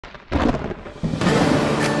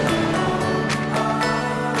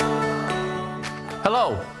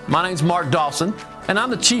Hello, my name's Mark Dawson, and I'm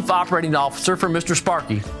the Chief Operating Officer for Mr.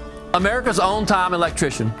 Sparky, America's on-time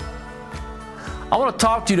electrician. I want to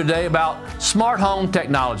talk to you today about smart home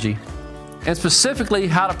technology, and specifically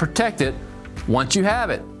how to protect it once you have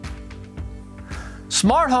it.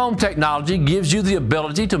 Smart home technology gives you the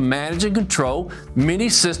ability to manage and control many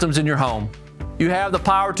systems in your home. You have the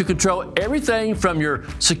power to control everything from your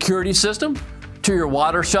security system to your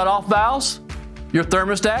water shutoff valves, your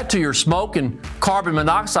thermostat to your smoke and carbon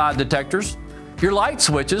monoxide detectors, your light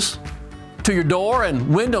switches to your door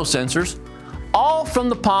and window sensors, all from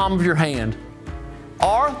the palm of your hand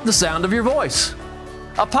or the sound of your voice.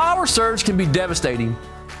 A power surge can be devastating,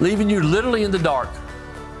 leaving you literally in the dark.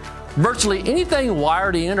 Virtually anything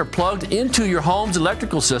wired in or plugged into your home's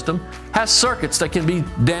electrical system has circuits that can be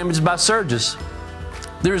damaged by surges.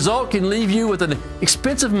 The result can leave you with an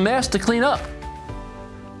expensive mess to clean up.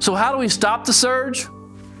 So how do we stop the surge?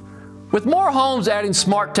 With more homes adding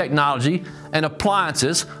smart technology and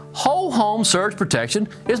appliances, whole home surge protection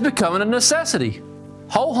is becoming a necessity.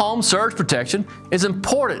 Whole home surge protection is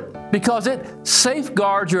important because it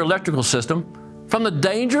safeguards your electrical system from the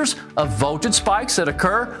dangers of voltage spikes that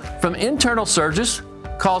occur from internal surges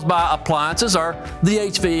caused by appliances or the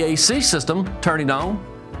HVAC system turning on,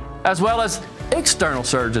 as well as external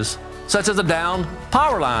surges such as a downed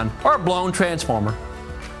power line or a blown transformer.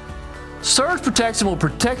 Surge protection will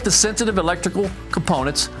protect the sensitive electrical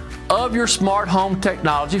components of your smart home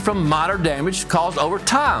technology from minor damage caused over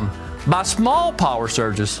time by small power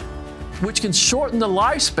surges, which can shorten the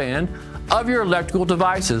lifespan of your electrical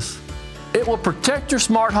devices. It will protect your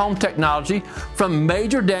smart home technology from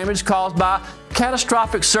major damage caused by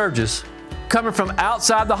catastrophic surges coming from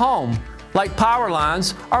outside the home, like power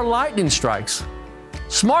lines or lightning strikes.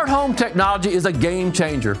 Smart home technology is a game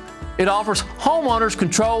changer. It offers homeowners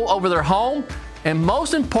control over their home and,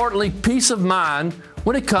 most importantly, peace of mind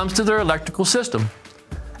when it comes to their electrical system.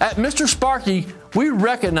 At Mr. Sparky, we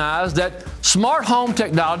recognize that smart home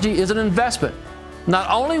technology is an investment. Not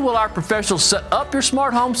only will our professionals set up your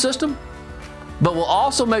smart home system, but we'll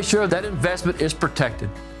also make sure that investment is protected.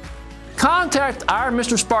 Contact our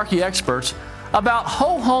Mr. Sparky experts about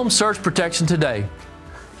whole home surge protection today.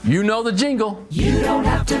 You know the jingle. You don't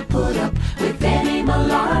have to put up with any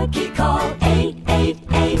malarkey. Call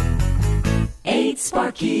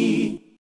 888-8-SPARKY.